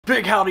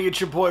Big howdy, it's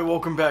your boy,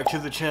 welcome back to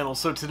the channel.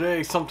 So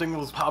today, something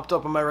was popped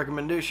up in my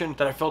recommendation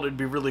that I felt it'd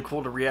be really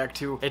cool to react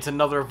to. It's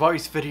another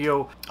Vice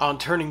video on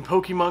turning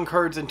Pokemon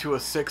cards into a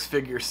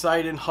six-figure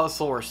side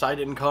hustle or side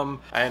income.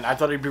 And I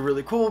thought it'd be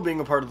really cool being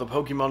a part of the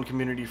Pokemon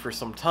community for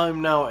some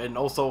time now, and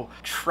also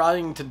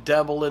trying to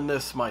dabble in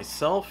this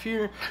myself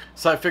here.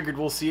 So I figured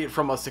we'll see it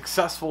from a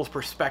successful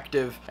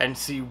perspective and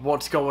see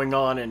what's going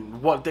on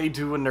and what they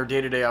do in their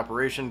day-to-day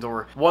operations,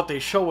 or what they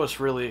show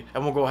us really.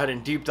 And we'll go ahead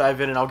and deep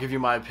dive in, and I'll give you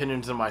my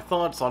opinions and my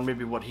thoughts on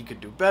maybe what he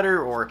could do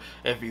better, or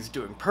if he's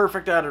doing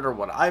perfect at it, or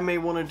what I may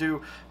want to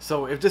do.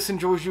 So if this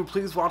enjoys you,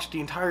 please watch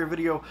the entire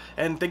video,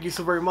 and thank you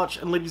so very much.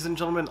 And ladies and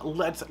gentlemen,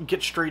 let's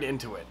get straight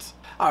into it.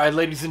 Alright,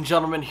 ladies and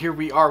gentlemen, here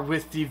we are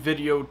with the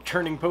video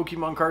turning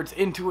Pokemon cards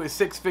into a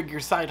six-figure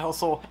side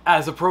hustle.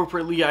 As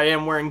appropriately, I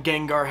am wearing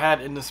Gengar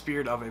hat in the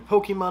spirit of a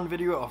Pokemon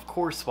video, of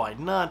course, why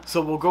not?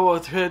 So we'll go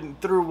ahead and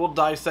we'll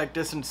dissect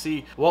this and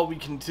see what we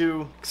can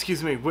do.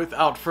 Excuse me,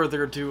 without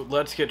further ado,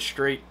 let's get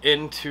straight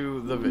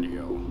into the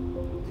video.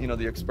 You know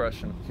the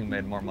expression, who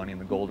made more money in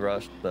the gold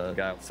rush? The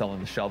guy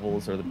selling the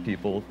shovels or the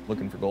people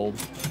looking for gold?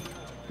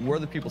 We're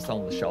the people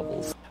selling the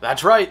shovels.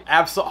 That's right,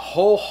 absolutely,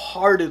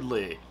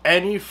 wholeheartedly.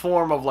 Any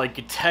form of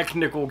like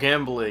technical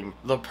gambling,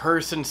 the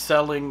person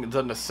selling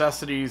the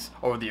necessities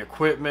or the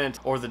equipment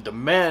or the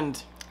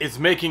demand is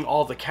making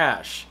all the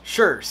cash.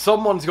 Sure,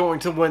 someone's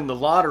going to win the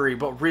lottery,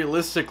 but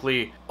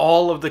realistically,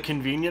 all of the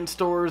convenience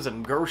stores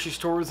and grocery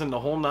stores and the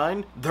whole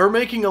nine, they're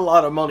making a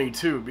lot of money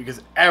too, because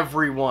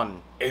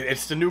everyone,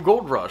 it's the new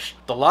gold rush.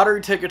 The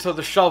lottery tickets are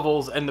the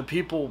shovels, and the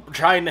people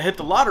trying to hit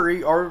the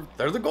lottery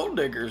they're the gold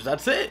diggers.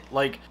 That's it.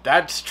 Like,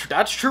 that's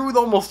true with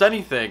almost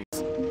anything.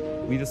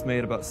 We just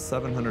made about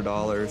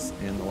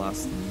 $700 in the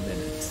last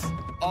minute.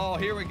 Oh,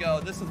 here we go.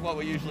 This is what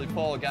we usually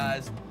pull,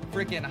 guys.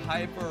 Freaking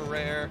hyper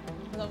rare.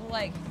 I'm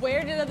like,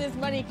 where did this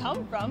money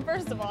come from,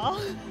 first of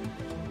all?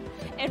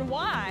 And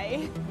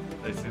why?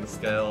 They see the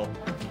scale.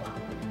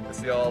 They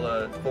see all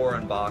the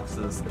foreign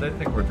boxes. They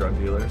think we're drug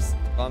dealers.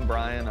 I'm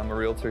Brian. I'm a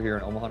realtor here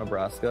in Omaha,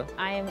 Nebraska.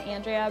 I am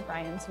Andrea,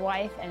 Brian's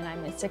wife, and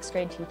I'm a sixth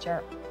grade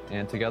teacher.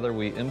 And together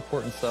we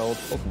import and sell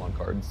Pokemon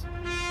cards.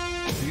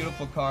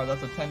 Beautiful card.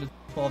 That's a $10 to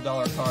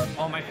 $12 card.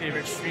 All my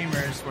favorite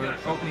streamers were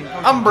opening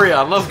Pokemon. I'm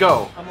Brian, let's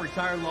go. I'm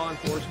retired law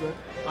enforcement.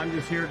 I'm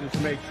just here to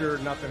make sure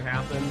nothing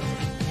happens.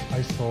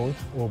 I sold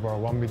over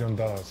 $1 million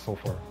so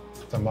far.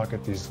 The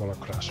market is gonna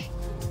crash.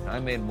 I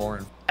made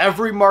more.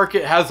 Every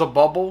market has a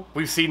bubble.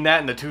 We've seen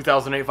that in the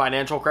 2008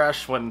 financial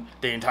crash when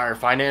the entire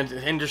finance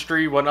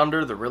industry went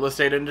under, the real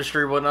estate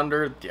industry went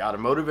under, the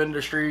automotive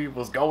industry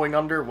was going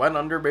under, went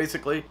under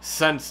basically,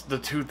 since the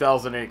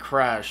 2008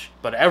 crash.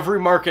 But every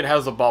market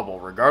has a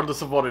bubble,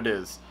 regardless of what it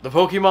is. The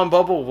Pokemon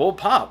bubble will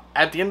pop.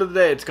 At the end of the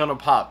day, it's gonna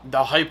pop.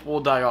 The hype will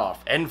die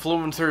off.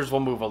 Influencers will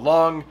move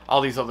along.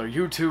 All these other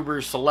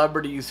YouTubers,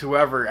 celebrities,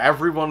 whoever,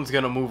 everyone's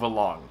gonna move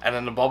along. And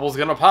then the bubble's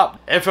gonna pop.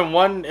 If and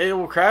when it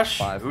will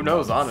crash, who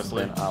knows,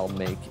 honestly. I'll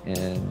make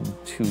in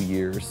 2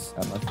 years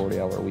at my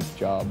 40-hour-a-week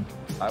job.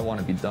 I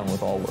want to be done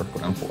with all work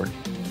when I'm 40.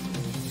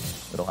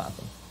 It'll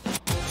happen.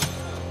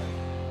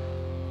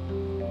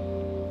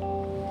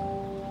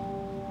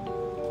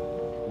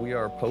 We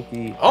are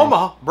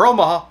Omaha,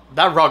 Bromaha.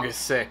 That rug is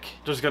sick.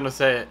 Just gonna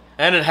say it.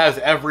 And it has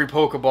every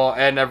Pokeball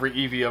and every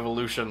Eevee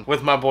evolution.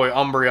 With my boy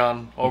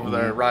Umbreon over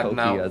there riding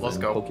out. Let's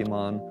go.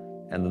 Pokemon,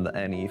 and then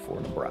the NE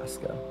for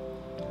Nebraska.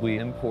 We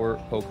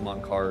import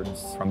Pokemon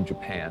cards from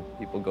Japan.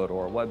 People go to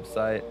our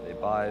website, they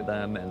buy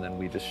them, and then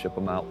we just ship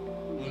them out.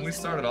 When we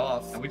started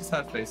off, we just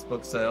had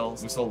Facebook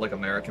sales. We sold like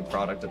American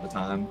product at the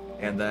time.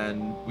 And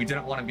then we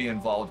didn't want to be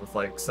involved with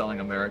like selling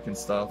American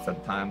stuff at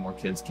a time where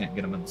kids can't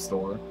get them in the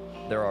store.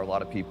 There are a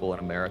lot of people in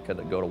America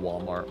that go to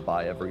Walmart,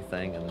 buy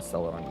everything, and then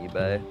sell it on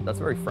eBay. That's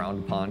very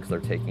frowned upon because they're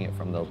taking it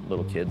from the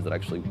little kids that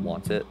actually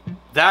want it.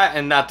 That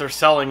and that they're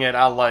selling it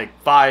at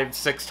like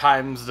 5-6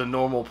 times the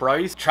normal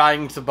price.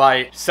 Trying to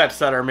buy sets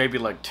that are maybe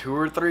like 2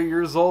 or 3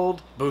 years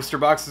old. Booster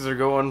boxes are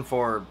going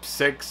for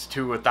 $600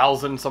 to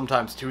 $1,000,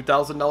 sometimes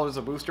 $2,000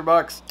 a booster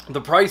box. The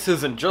price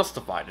isn't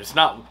justified. It's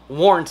not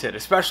warranted,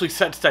 especially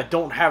sets that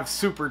don't have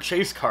super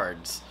chase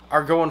cards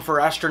are going for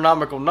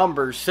astronomical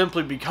numbers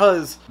simply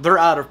because they're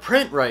out of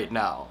print right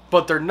now.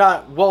 But they're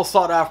not well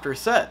sought after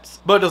sets.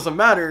 But it doesn't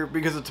matter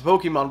because it's a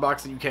Pokemon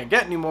box that you can't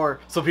get anymore,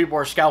 so people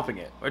are scalping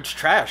it. It's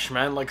trash,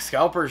 man. Like,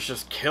 scalpers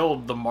just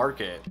killed the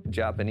market.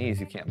 Japanese,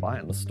 you can't buy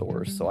in the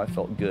stores, so I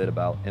felt good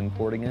about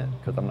importing it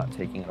because I'm not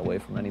taking it away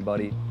from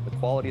anybody. The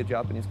quality of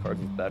Japanese cards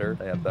is better.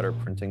 They have better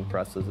printing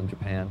presses in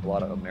Japan. A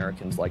lot of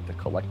Americans like to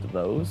collect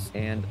those,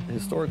 and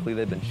historically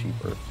they've been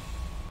cheaper.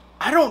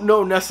 I don't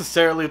know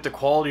necessarily if the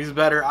quality is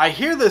better. I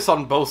hear this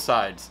on both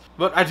sides.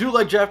 But I do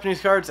like Japanese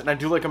cards and I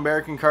do like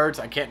American cards.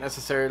 I can't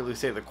necessarily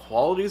say the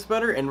quality is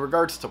better in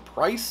regards to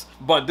price.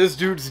 But this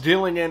dude's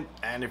dealing it,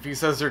 and if he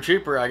says they're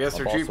cheaper, I guess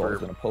they're cheaper.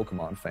 I've also been a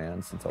Pokemon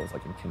fan since I was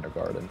like in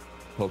kindergarten.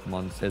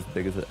 Pokemon's as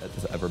big as it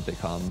has ever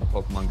become.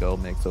 Pokemon Go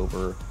makes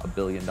over $1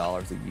 billion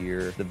a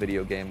year. The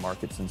video game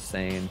market's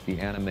insane. The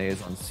anime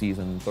is on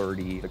season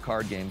 30. The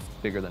card game's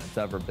bigger than it's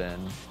ever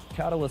been.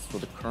 Catalyst for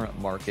the current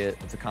market,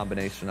 it's a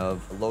combination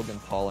of Logan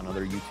Paul and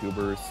other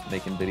YouTubers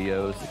making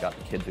videos that got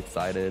the kids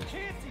excited.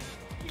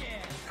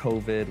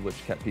 COVID, which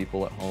kept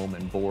people at home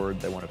and bored.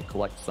 They wanted to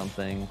collect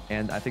something.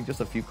 And I think just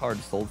a few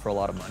cards sold for a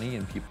lot of money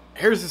and people...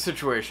 Here's the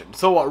situation.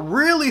 So what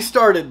really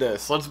started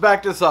this, let's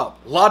back this up.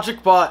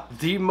 Logic bought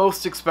the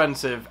most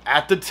expensive,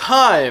 at the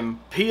time,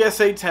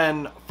 PSA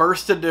 10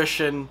 first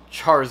edition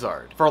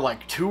Charizard for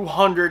like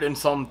 $200 and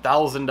some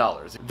thousand.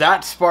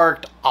 That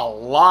sparked a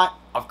lot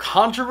of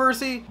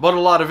controversy, but a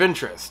lot of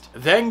interest.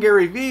 Then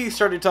Gary Vee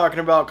started talking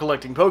about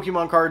collecting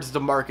Pokemon cards. The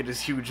market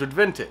is huge with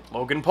vintage.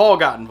 Logan Paul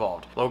got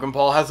involved. Logan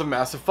Paul has a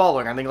massive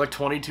following, I think like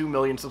 22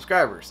 million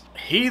subscribers.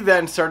 He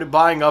then started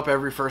buying up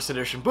every first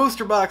edition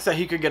booster box that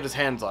he could get his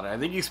hands on. I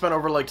think he spent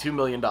over like $2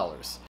 million.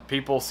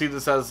 People see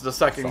this as the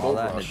second gold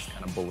rush.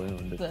 Kind of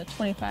ballooned. The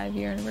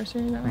 25-year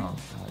anniversary, is that right?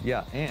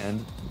 Yeah, and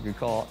you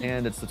recall,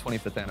 and it's the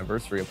 25th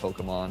anniversary of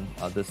Pokemon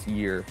this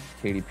year.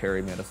 Katy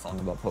Perry made a song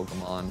about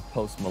Pokemon.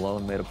 Post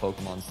Malone made a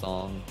Pokemon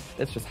song.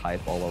 It's just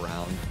hype all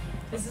around.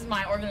 This is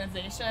my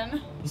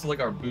organization. This is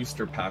like our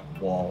booster pack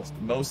walls.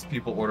 Most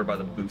people order by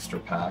the booster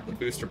pack. The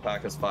booster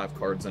pack has 5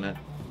 cards in it.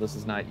 This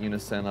is Night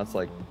Unison, that's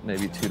like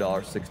maybe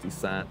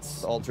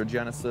 $2.60. Ultra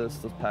Genesis,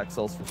 this pack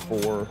sells for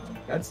 $4.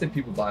 I'd say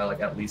people buy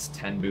like at least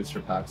 10 booster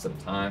packs at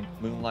a time.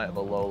 Moonlight of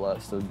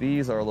Alola, so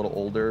these are a little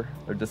older.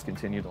 They're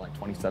discontinued in like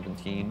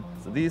 2017.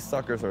 So these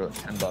suckers are like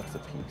 $10 a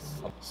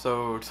piece.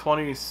 So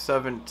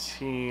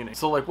 2017,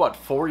 so like what,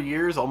 4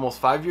 years, almost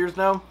 5 years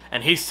now?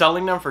 And he's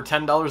selling them for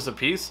 $10 a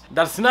piece?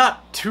 That's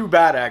not too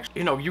bad, actually.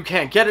 You know, you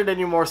can't get it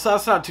anymore, so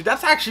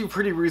that's actually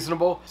pretty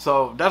reasonable.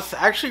 So that's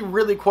actually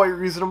really quite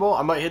reasonable.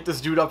 I might hit this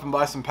dude up and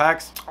buy some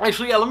packs.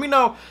 Actually, yeah, let me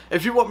know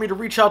if you want me to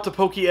reach out to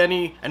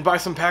Pokene and buy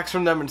some packs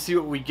from them and see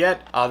what we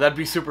get. That'd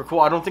be super cool.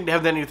 I don't think they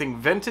have anything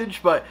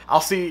vintage, but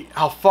I'll see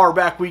how far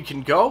back we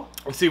can go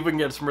and see if we can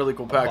get some really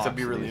cool packs. That'd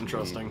be really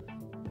interesting.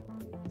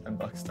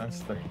 $10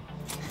 times 3.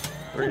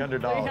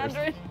 $300.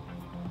 300.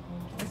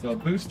 So a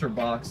booster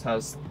box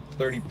has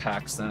 30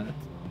 packs in it.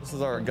 This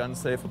is our gun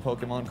safe of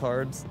Pokemon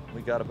cards.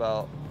 We got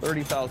about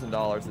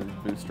 $30,000 of these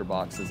booster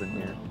boxes in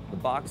here. The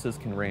boxes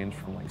can range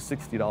from like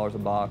 $60 a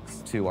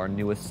box to our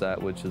newest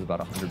set, which is about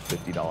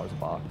 $150 a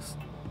box.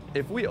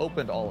 If we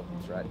opened all of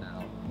these right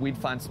now, we'd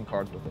find some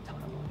cards with a ton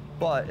of money.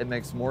 But it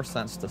makes more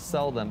sense to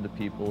sell them to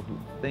people who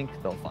think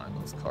they'll find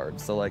those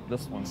cards. So like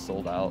this one's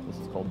sold out. This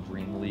is called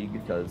Dream League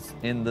because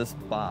in this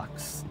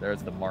box,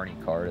 there's the Marnie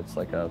card. It's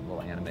like a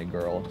little anime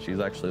girl. She's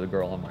actually the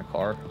girl on my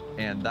car.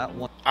 And that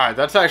one... Alright,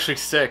 that's actually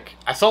sick.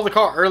 I saw the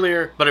car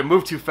earlier, but it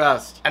moved too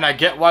fast. And I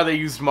get why they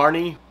used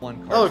Marnie. One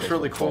card that looks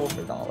really cool.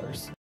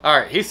 $1,200.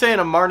 Alright, he's saying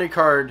a Marnie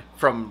card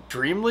from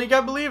Dream League,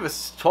 I believe,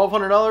 is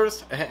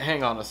 $1,200.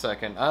 Hang on a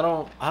second. I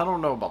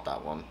don't know about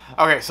that one.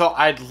 Okay, so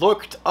I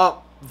looked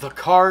up the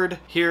card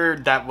here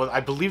that was, I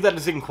believe that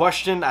is in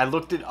question. I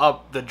looked it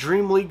up, the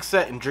Dream League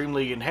set and Dream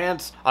League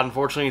Enhanced.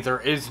 Unfortunately, there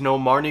is no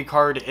Marnie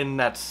card in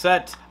that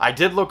set. I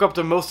did look up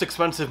the most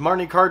expensive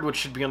Marnie card, which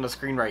should be on the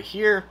screen right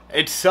here.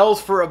 It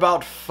sells for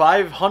about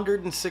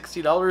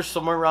 $560,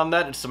 somewhere around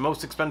that. It's the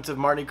most expensive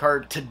Marnie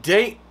card to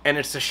date, and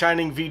it's the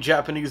Shining V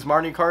Japanese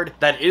Marnie card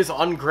that is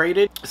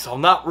ungraded. So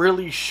I'm not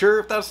really sure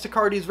if that's the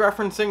card he's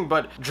referencing,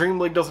 but Dream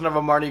League doesn't have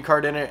a Marnie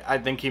card in it. I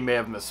think he may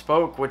have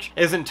misspoke, which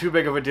isn't too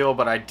big of a deal,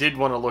 but I did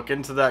want to look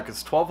into that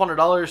because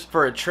 $1,200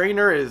 for a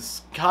trainer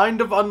is kind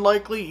of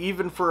unlikely,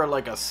 even for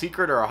like a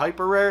secret or a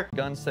hyper rare.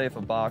 Gun safe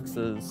of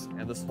boxes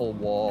and this whole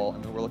wall,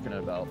 and then we're looking at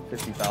about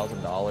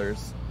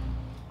 $50,000.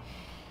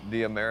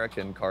 The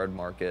American card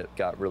market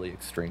got really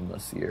extreme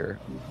this year.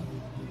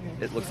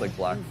 It looks like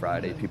Black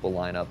Friday. People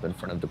line up in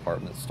front of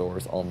department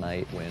stores all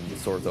night. When the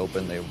stores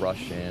open, they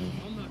rush in.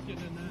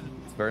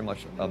 It's very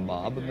much a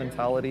mob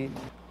mentality.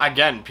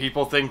 Again,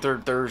 people think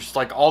there's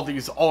like all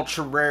these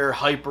ultra rare,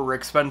 hyper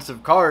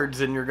expensive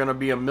cards and you're gonna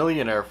be a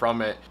millionaire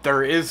from it.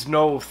 There is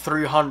no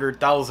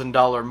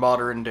 $300,000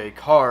 modern day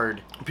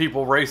card.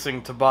 People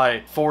racing to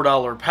buy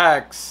 $4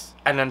 packs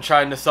and then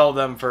trying to sell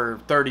them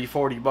for 30,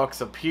 40 bucks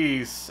a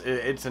piece.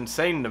 It's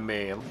insane to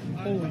me.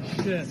 Holy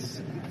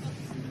shit.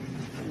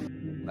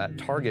 At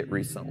Target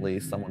recently,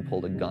 someone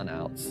pulled a gun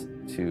out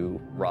to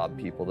rob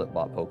people that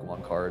bought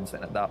Pokemon cards,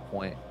 and at that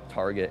point,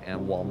 Target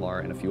and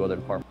Walmart and a few other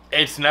departments.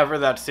 It's never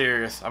that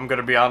serious, I'm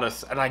gonna be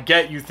honest. And I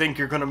get you think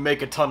you're gonna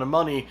make a ton of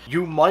money.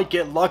 You might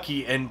get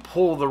lucky and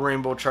pull the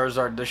Rainbow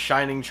Charizard, the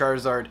Shining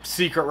Charizard,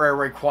 Secret Rare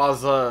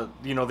Rayquaza,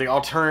 you know, the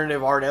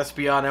alternative art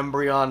Espeon,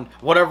 Embryon,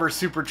 whatever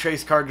Super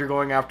Chase card you're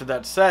going after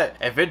that set.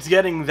 If it's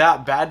getting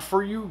that bad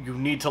for you, you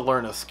need to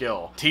learn a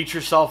skill. Teach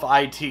yourself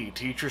IT,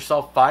 teach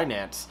yourself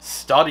finance,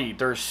 study.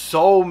 There's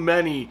so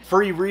many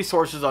free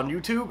resources on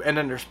YouTube, and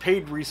then there's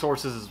paid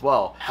resources as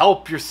well.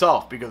 Help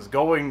yourself, because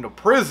going to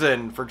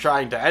prison for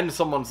trying to end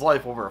someone's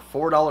life over a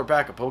 $4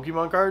 pack of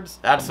Pokemon cards,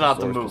 that's not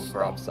the move,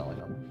 bro. Selling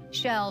them.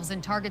 Shelves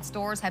in Target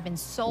stores have been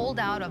sold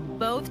out of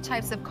both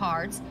types of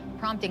cards.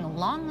 prompting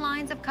long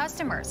lines of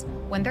customers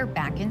when they're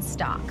back in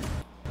stock.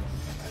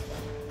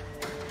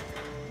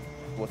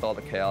 With all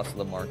the chaos of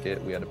the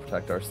market, we had to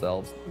protect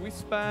ourselves. We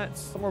spent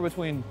somewhere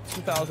between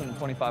 $2,000 and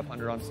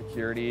 $2,500 on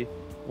security,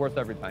 worth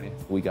every penny.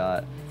 We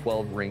got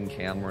 12 Ring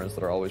cameras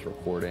that are always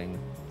recording.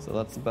 So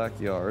that's the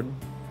backyard.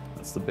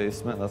 That's the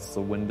basement, that's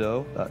the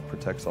window that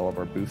protects all of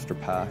our booster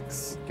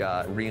packs.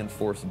 Got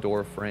reinforced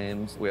door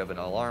frames. We have an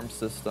alarm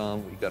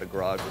system. We've got a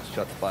garage that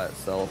shuts by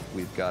itself.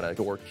 We've got a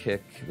door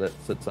kick that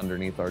sits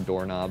underneath our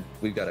doorknob.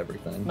 We've got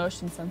everything.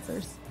 Motion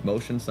sensors.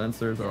 Motion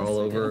sensors are all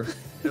over.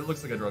 It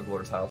looks like a drug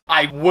lord's house.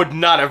 I would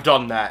not have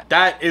done that.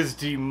 That is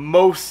the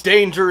most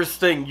dangerous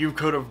thing you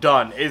could have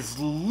done, is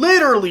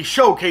literally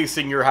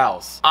showcasing your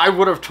house. I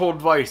would have told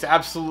Vice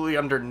absolutely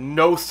under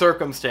no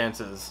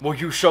circumstances will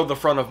you show the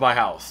front of my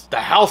house.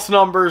 The house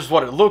numbers,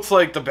 what it looks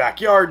like, the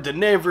backyard, the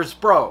neighbors,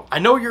 bro. I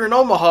know you're in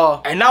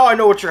Omaha, and now I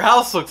know what your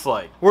house looks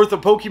like. Worth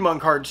of Pokemon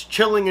cards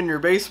chilling in your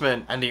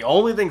basement, and the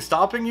only thing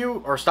stopping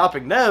you, or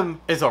stopping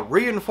them, is a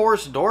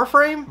reinforced door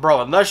frame?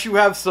 Bro, unless you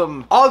have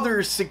some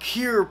other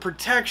secure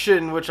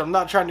protection, which I'm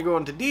not trying to go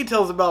into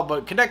details about,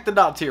 but connect the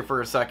dots here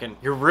for a second.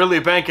 You're really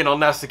banking on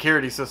that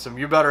security system.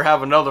 You better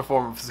have another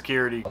form of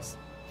security.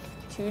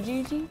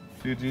 2GG?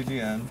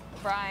 2GGN.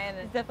 Brian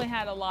has definitely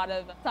had a lot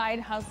of side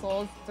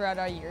hustles throughout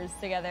our years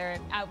together.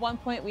 At one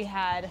point we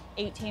had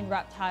 18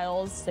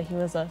 reptiles, so he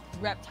was a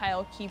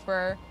reptile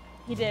keeper.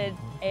 He did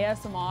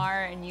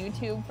ASMR and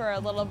YouTube for a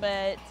little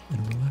bit. In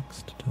a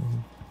relaxed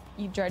tone.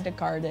 You tried to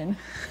garden.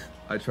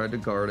 I tried to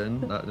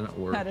garden, that didn't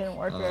work. That didn't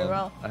work very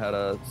well. I had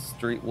a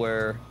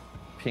streetwear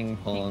ping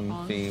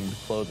pong themed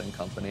clothing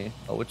company,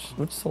 which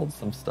sold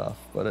some stuff,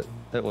 but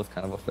it was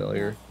kind of a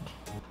failure.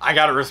 I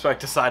gotta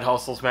respect the side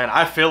hustles, man.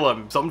 I feel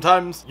them.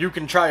 Sometimes you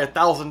can try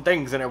 1,000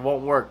 things and it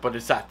won't work, but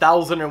it's that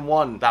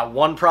 1,001, that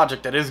one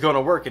project that is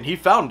gonna work, and he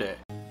found it.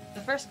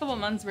 The first couple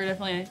months were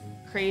definitely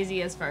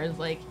crazy as far as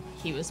like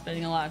he was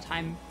spending a lot of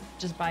time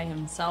just by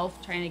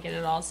himself trying to get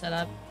it all set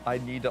up. I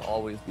need to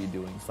always be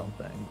doing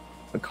something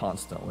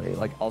constantly.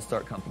 Like, I'll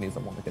start companies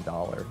that want like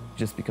 $1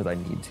 just because I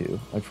need to,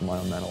 like for my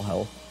own mental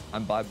health.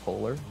 I'm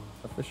bipolar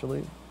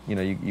officially. You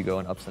know, you go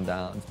in ups and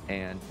downs,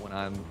 and when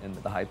I'm in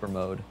the hyper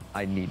mode,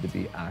 I need to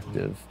be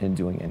active in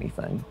doing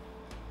anything.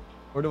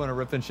 We're doing a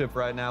rip and ship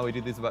right now. We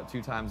do these about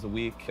 2 times a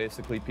week.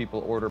 Basically,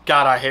 people order.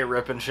 God, I hate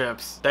rip and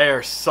ships. They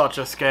are such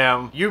a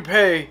scam. You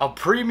pay a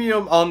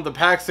premium on the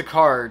packs of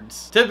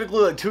cards,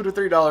 typically like $2 to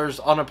 $3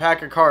 on a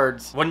pack of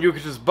cards, when you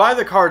could just buy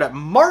the card at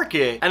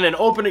market and then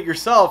open it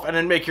yourself and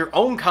then make your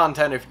own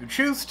content if you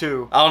choose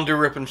to. I don't do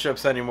rip and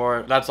ships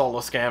anymore. That's all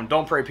a scam.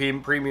 Don't pay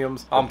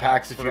premiums on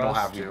packs if you don't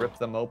have to. Rip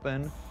them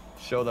open,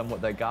 show them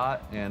what they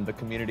got, and the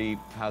community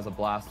has a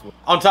blast with.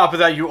 On top of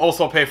that, you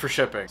also pay for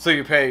shipping. So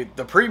you pay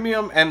the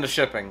premium and the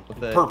shipping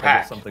per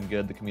pack. Something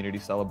good the community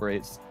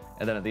celebrates.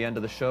 And then at the end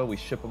of the show, we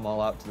ship them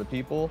all out to the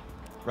people.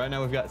 Right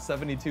now we've got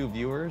 72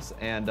 viewers,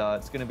 and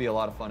it's gonna be a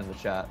lot of fun in the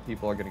chat.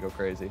 People are gonna go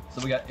crazy.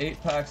 So we got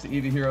 8 packs of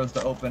EV Heroes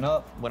to open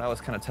up. When I was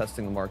kind of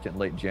testing the market in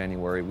late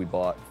January, we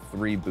bought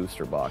 3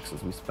 booster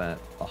boxes. We spent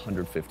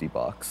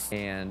 $150,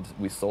 and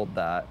we sold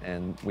that,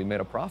 and we made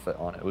a profit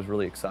on it. It was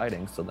really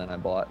exciting. So then I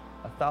bought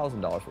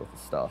 $1,000 worth of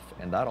stuff,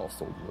 and that all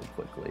sold really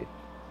quickly.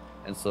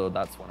 And so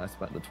that's when I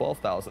spent the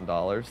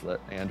 $12,000 that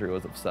Andrew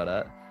was upset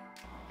at,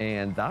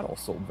 and that all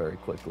sold very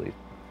quickly.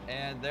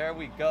 And there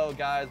we go,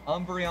 guys.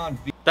 Umbreon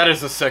V. That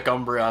is a sick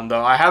Umbreon,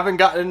 though. I haven't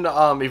gotten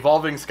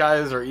Evolving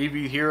Skies or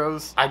EV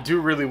Heroes. I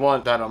do really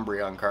want that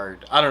Umbreon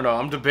card. I don't know.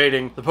 I'm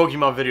debating. The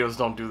Pokemon videos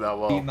don't do that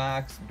well.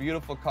 Max,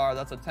 beautiful card.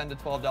 That's a $10 to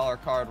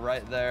 $12 card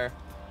right there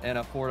in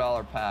a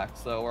 $4 pack.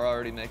 So we're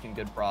already making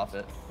good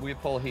profit. We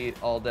pull heat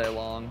all day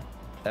long.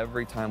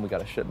 Every time we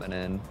got a shipment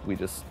in, we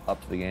just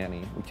upped the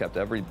ante. We kept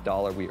every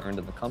dollar we earned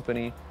in the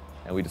company,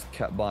 and we just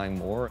kept buying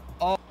more.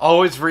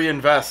 Always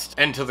reinvest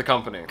into the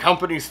company.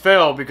 Companies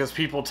fail because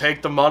people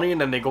take the money and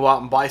then they go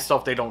out and buy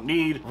stuff they don't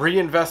need.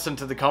 Reinvest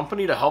into the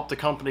company to help the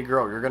company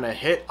grow. You're gonna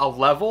hit a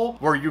level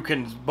where you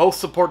can both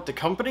support the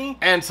company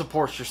and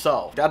support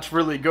yourself. That's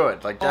really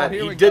good. Like that,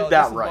 he did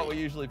that right. This is what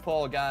we usually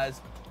pull, guys.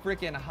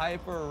 Freaking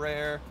hyper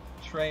rare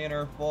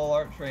trainer, full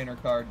art trainer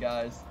card,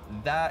 guys.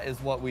 That is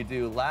what we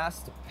do.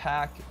 Last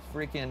pack,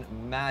 freaking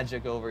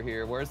magic over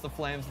here. Where's the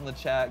flames in the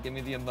chat? Give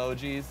me the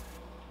emojis.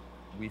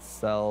 We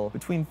sell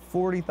between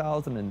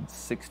 $40,000 and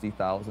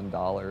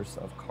 $60,000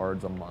 of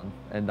cards a month,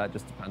 and that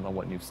just depends on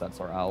what new sets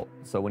are out.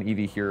 So when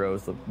EV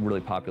Heroes, the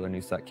really popular new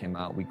set, came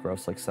out, we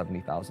grossed like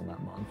 $70,000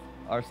 that month.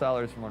 Our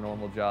salaries from our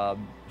normal job,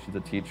 she's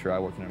a teacher, I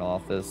work in an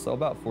office, so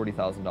about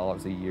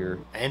 $40,000 a year.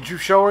 And you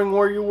showing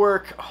where you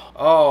work?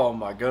 Oh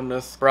my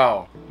goodness,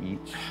 bro.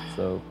 Each,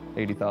 so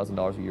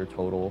 $80,000 a year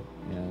total,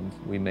 and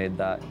we made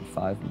that in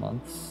 5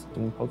 months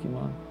doing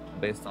Pokemon.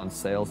 Based on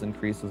sales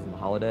increases in the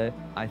holiday,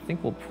 I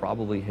think we'll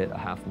probably hit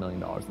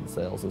 $500,000 in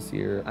sales this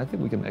year. I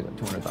think we can make like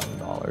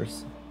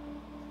 $200,000.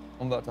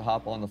 I'm about to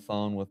hop on the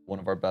phone with one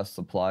of our best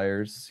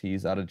suppliers.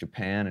 He's out of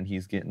Japan, and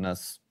he's getting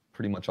us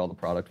pretty much all the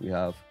product we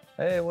have.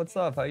 Hey, what's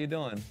up? How you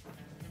doing?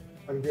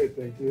 I'm good,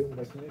 thank you.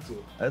 Nice to meet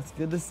you. It's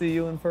good to see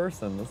you in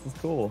person. This is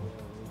cool.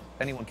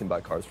 Anyone can buy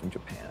cards from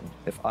Japan.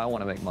 If I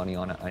want to make money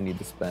on it, I need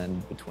to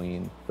spend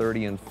between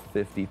 $30,000 and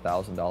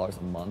 $50,000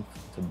 a month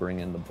to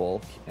bring in the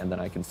bulk, and then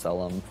I can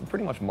sell them for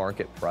pretty much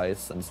market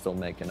price and still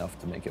make enough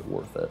to make it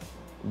worth it.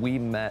 We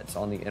met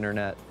on the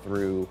internet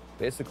through,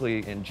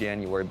 basically in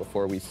January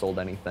before we sold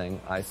anything,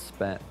 I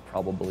spent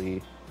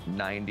probably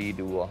 90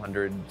 to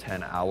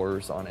 110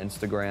 hours on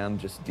Instagram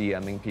just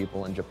DMing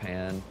people in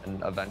Japan,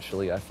 and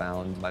eventually I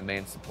found my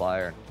main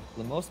supplier.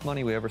 The most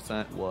money we ever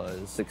sent was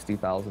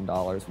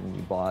 $60,000 when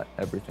we bought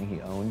everything he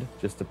owned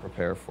just to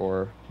prepare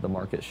for the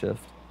market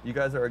shift. You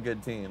guys are a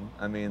good team.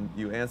 I mean,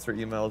 you answer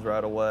emails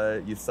right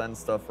away, you send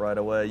stuff right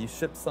away, you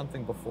ship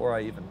something before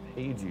I even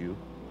paid you.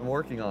 I'm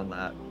working on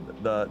that.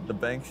 The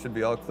bank should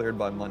be all cleared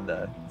by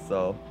Monday,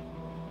 so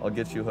I'll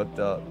get you hooked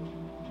up.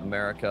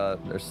 America,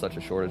 there's such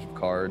a shortage of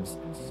cards,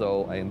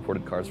 so I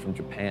imported cards from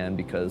Japan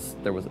because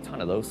there was a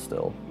ton of those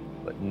still.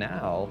 But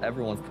now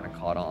everyone's kind of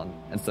caught on,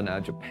 and so now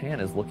Japan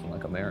is looking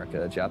like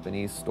America.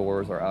 Japanese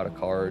stores are out of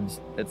cards.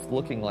 It's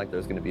looking like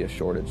there's going to be a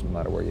shortage no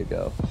matter where you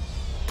go.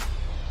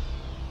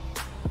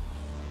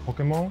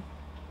 Pokemon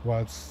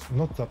was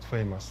not that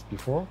famous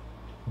before,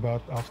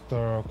 but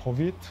after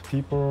COVID,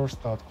 people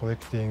start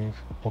collecting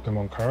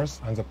Pokemon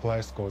cards and the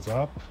price goes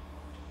up.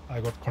 I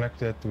got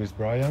connected with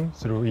Brian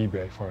through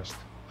eBay first,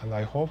 and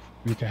I hope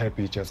we can help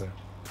each other.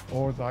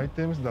 All the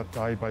items that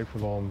I buy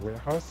from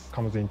warehouse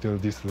comes into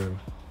this room.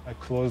 I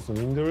close the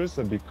windows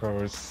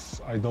because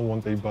I don't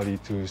want anybody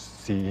to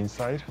see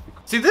inside.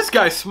 See, this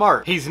guy's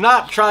smart. He's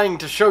not trying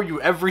to show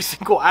you every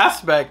single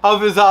aspect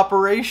of his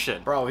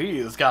operation. Bro, he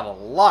has got a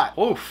lot.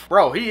 Oof.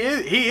 Bro, he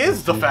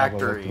is the factory.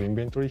 We have a lot of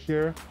inventory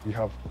here. We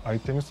have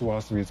items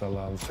worth with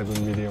around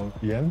 7 million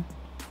yen.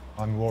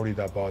 I'm worried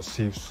about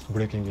thieves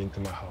breaking into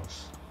my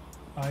house.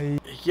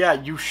 Yeah,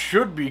 you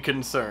should be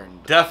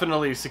concerned.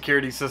 Definitely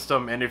security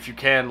system, and if you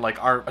can,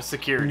 like, aren't a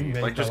security.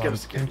 Like, just get a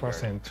security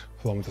 10% guard.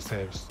 from the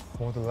sales.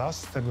 For the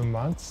last 7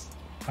 months,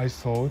 I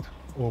sold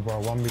over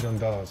 $1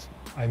 million.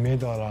 I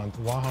made around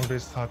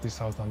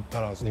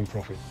 $130,000 in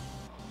profit.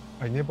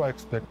 I never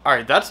expect.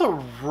 Alright, that's a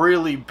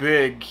really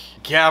big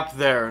gap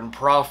there in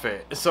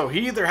profit. So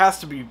he either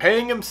has to be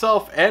paying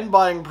himself and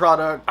buying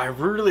product. I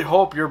really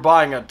hope you're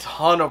buying a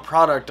ton of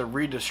product to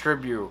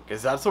redistribute,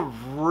 because that's a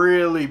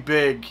really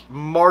big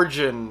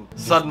margin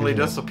suddenly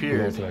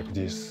disappeared. Like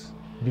this.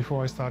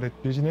 Before I started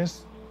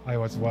business, I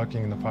was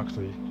working in a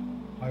factory.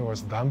 I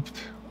was dumped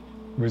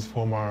with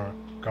former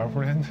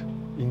girlfriend.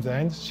 In the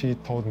end, she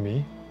told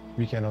me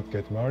we cannot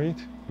get married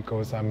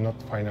because I'm not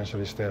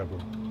financially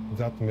stable.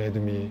 That made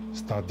me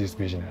start this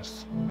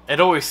business. It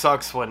always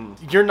sucks when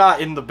you're not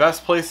in the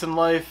best place in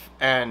life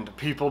and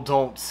people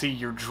don't see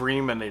your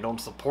dream and they don't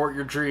support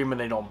your dream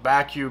and they don't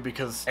back you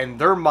because in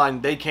their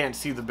mind they can't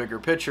see the bigger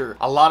picture.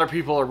 A lot of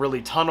people are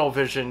really tunnel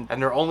vision and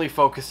they're only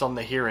focused on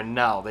the here and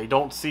now. They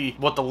don't see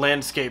what the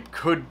landscape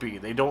could be.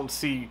 They don't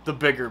see the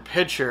bigger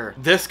picture.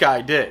 This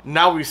guy did.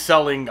 Now he's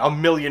selling $1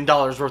 million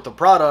worth of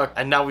product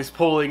and now he's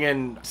pulling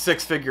in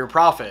 6-figure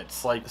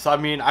profits. Like, so I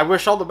mean, I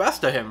wish all the best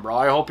to him, bro.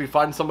 I hope he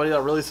finds somebody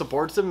that really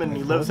supports him and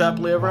he lives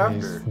happily ever Money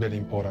after. is very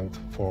important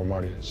for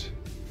marriage.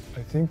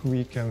 I think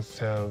we can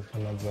sell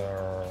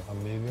another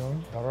 $1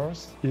 million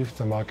if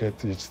the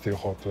market is still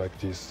hot like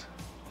this.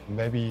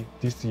 Maybe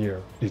this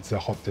year it's the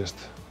hottest.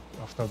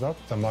 After that,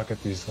 the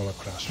market is gonna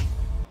crash.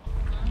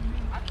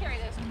 I'll carry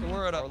this. So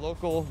we're at our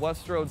local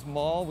Westroads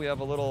Mall. We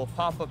have a little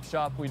pop-up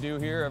shop we do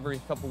here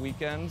every couple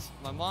weekends.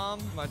 My mom,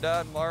 my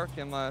dad, Mark,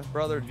 and my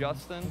brother,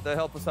 Justin, they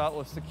help us out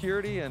with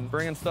security and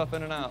bringing stuff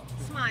in and out.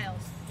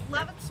 Smiles.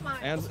 Love it,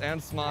 smiles.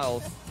 And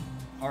smiles.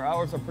 Our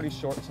hours are pretty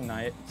short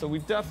tonight, so we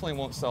definitely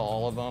won't sell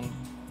all of them.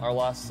 Our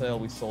last sale,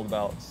 we sold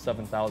about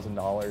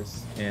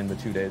 $7,000 in the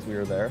 2 days we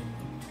were there.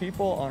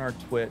 People on our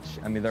Twitch,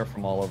 I mean, they're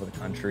from all over the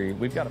country.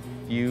 We've got a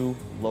few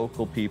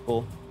local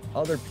people.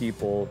 Other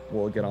people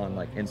will get on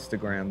like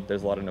Instagram.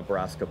 There's a lot of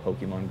Nebraska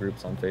Pokemon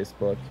groups on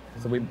Facebook.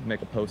 So we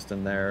make a post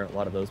in there. A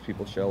lot of those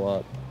people show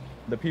up.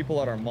 The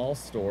people at our mall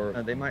store,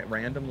 they might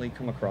randomly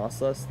come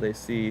across us. They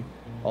see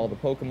all the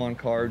Pokemon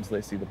cards,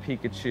 they see the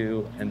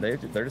Pikachu, and they're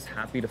just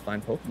happy to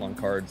find Pokemon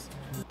cards.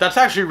 That's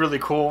actually really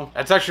cool.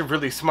 That's actually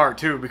really smart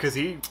too, because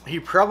he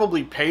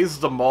probably pays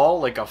the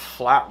mall like a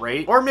flat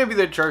rate, or maybe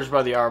they charge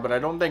by the hour, but I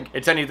don't think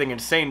it's anything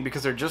insane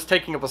because they're just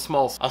taking up a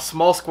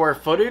small square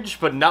footage,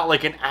 but not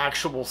like an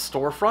actual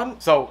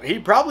storefront. So he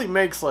probably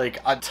makes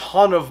like a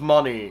ton of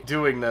money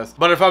doing this.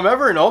 But if I'm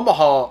ever in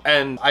Omaha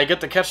and I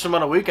get to catch them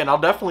on a weekend, I'll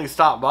definitely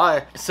stop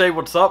by, say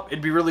what's up.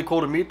 It'd be really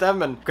cool to meet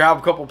them and grab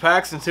a couple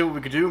packs and see what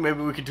we could do.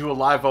 Maybe we could do a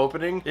live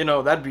opening. You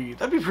know, that'd be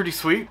pretty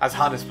sweet. As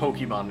hot as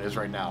Pokemon is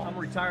right now. I'm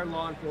retired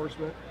law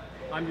enforcement.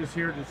 I'm just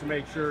here just to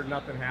make sure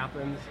nothing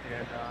happens,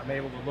 and I'm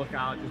able to look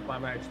out just by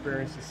my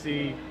experience to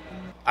see.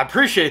 I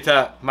appreciate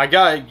that. My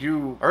guy,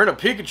 you are in a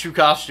Pikachu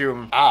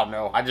costume. I don't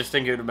know. I just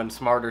think it would have been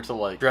smarter to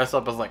like dress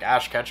up as like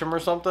Ash Ketchum or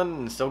something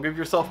and still give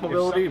yourself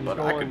mobility, but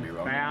I could be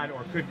wrong. Bad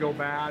or could go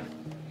bad.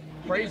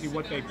 Crazy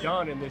what they've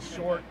done in this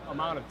short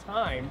amount of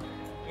time.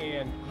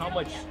 and how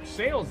much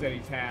sales that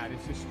he's had.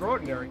 It's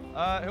extraordinary.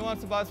 Who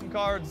wants to buy some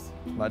cards?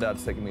 My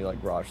dad's taken me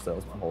like garage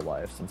sales my whole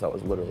life since I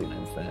was literally an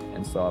infant,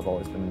 and so I've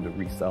always been into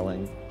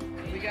reselling.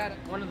 We got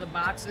one of the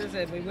boxes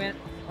and we went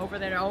over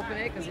there to open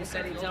it because he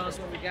said he'd tell us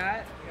what we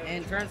got,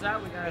 and turns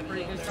out we got a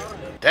pretty good card.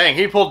 Dang,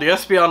 he pulled the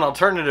Espeon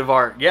alternative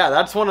art. Yeah,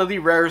 that's one of the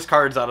rarest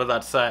cards out of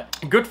that set.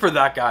 Good for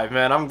that guy,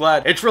 man. I'm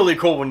glad. It's really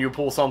cool when you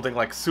pull something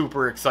like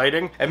super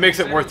exciting. It makes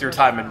it worth your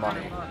time and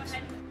money.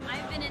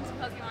 I've been into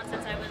Pokemon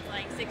since I was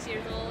like 6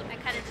 years old. I'm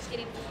kind of just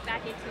getting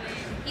back into it.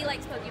 He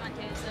likes Pokemon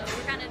too, so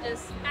we're kind of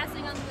just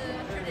passing on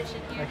the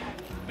tradition here.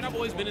 And I've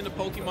always been into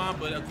Pokemon,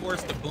 but of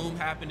course the boom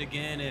happened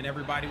again and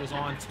everybody was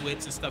on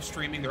Twitch and stuff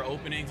streaming their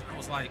openings. I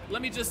was like,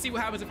 let me just see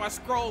what happens if I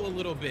scroll a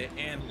little bit.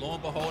 And lo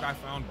and behold, I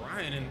found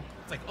Brian, and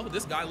it's like, oh,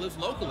 this guy lives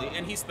locally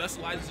and he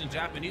specializes in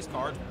Japanese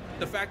cards.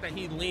 The fact that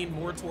he leaned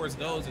more towards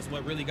those is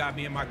what really got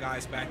me and my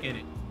guys back in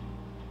it.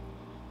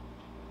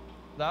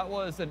 That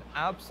was an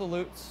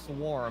absolute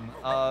swarm.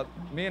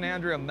 Me and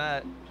Andrea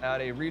met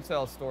at a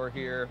retail store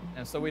here,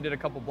 and so we did a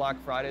couple Black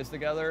Fridays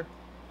together.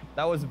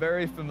 That was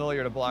very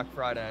familiar to Black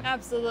Friday.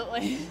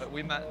 Absolutely. But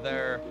we met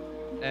there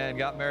and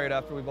got married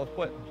after we both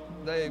quit.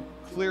 They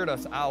cleared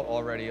us out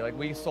already. Like,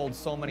 we sold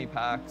so many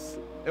packs.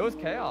 It was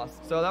chaos.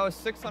 So that was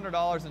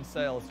 $600 in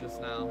sales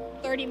just now.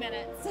 30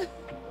 minutes.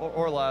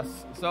 Or less.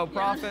 So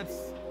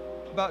profits,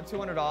 about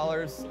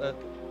 $200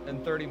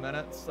 in 30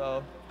 minutes.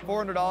 So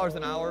 $400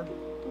 an hour.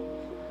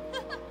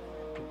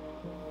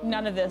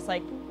 None of this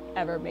like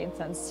ever made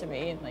sense to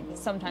me, and like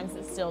sometimes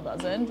it still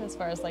doesn't, as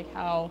far as like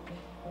how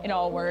it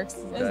all works.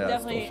 It's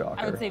definitely,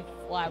 I would say,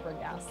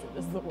 flabbergasted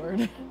is the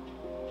word.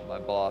 My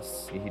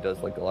boss, he does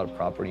like a lot of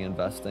property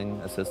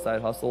investing as his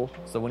side hustle.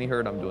 So when he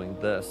heard I'm doing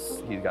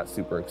this, he got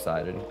super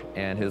excited.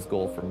 And his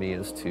goal for me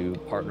is to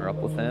partner up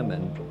with him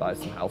and buy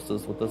some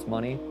houses with this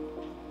money.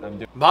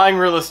 Buying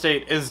real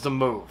estate is the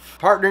move.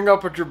 Partnering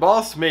up with your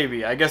boss,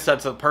 maybe. I guess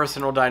that's a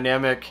personal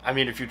dynamic. I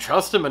mean, if you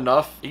trust him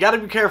enough, you gotta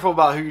be careful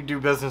about who you do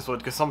business with,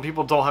 because some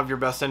people don't have your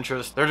best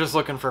interest. They're just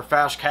looking for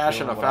fast cash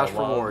and a fast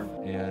reward.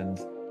 And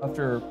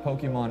after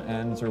Pokemon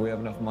ends, or we have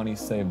enough money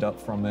saved up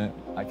from it,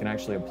 I can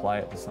actually apply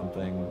it to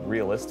something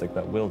realistic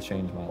that will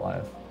change my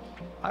life.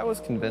 I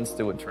was convinced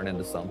it would turn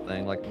into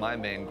something. Like, my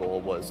main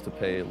goal was to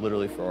pay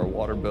literally for our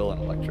water bill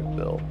and electric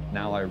bill.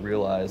 Now I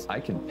realize I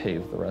can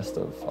pave the rest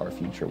of our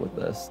future with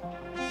this.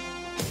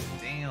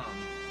 Damn.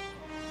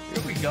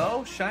 Here we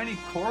go. Shiny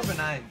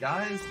Corviknight,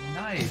 guys.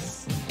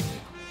 Nice.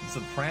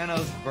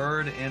 Sopranos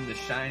bird in the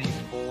shiny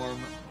form.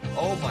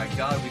 Oh my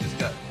god, we just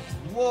got...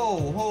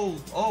 Whoa,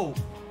 oh.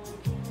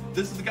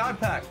 This is the God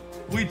Pack.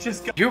 We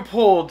just got... You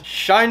pulled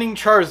Shining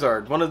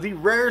Charizard, one of the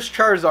rarest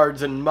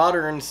Charizards in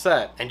modern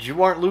set, and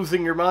you aren't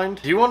losing your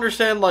mind? Do you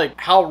understand, like,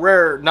 how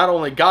rare not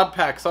only God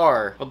Packs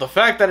are, but the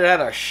fact that it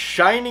had a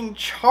Shining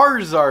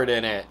Charizard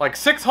in it? Like,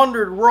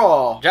 600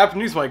 raw.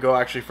 Japanese might go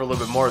actually for a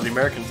little bit more. The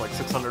Americans like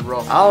 600 raw.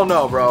 I don't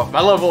know, bro.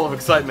 My level of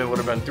excitement would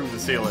have been through the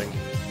ceiling.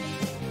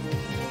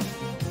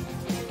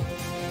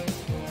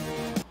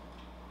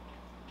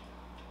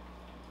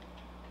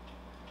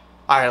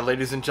 Alright,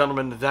 ladies and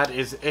gentlemen, that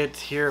is it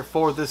here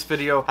for this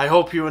video. I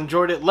hope you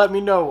enjoyed it. Let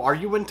me know, are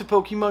you into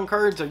Pokemon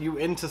cards? Are you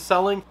into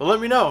selling? Well, let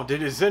me know,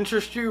 did this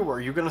interest you? Are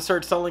you going to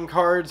start selling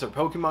cards or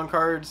Pokemon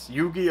cards,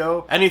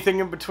 Yu-Gi-Oh, anything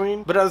in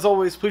between? But as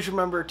always, please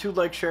remember to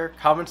like, share,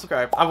 comment,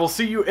 subscribe. I will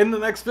see you in the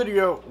next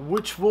video,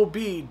 which will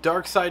be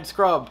Dark Side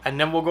Scrub, and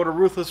then we'll go to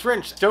Ruthless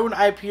Wrench. Stone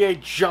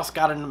IPA just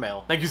got in the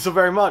mail. Thank you so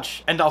very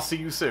much, and I'll see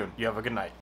you soon. You have a good night.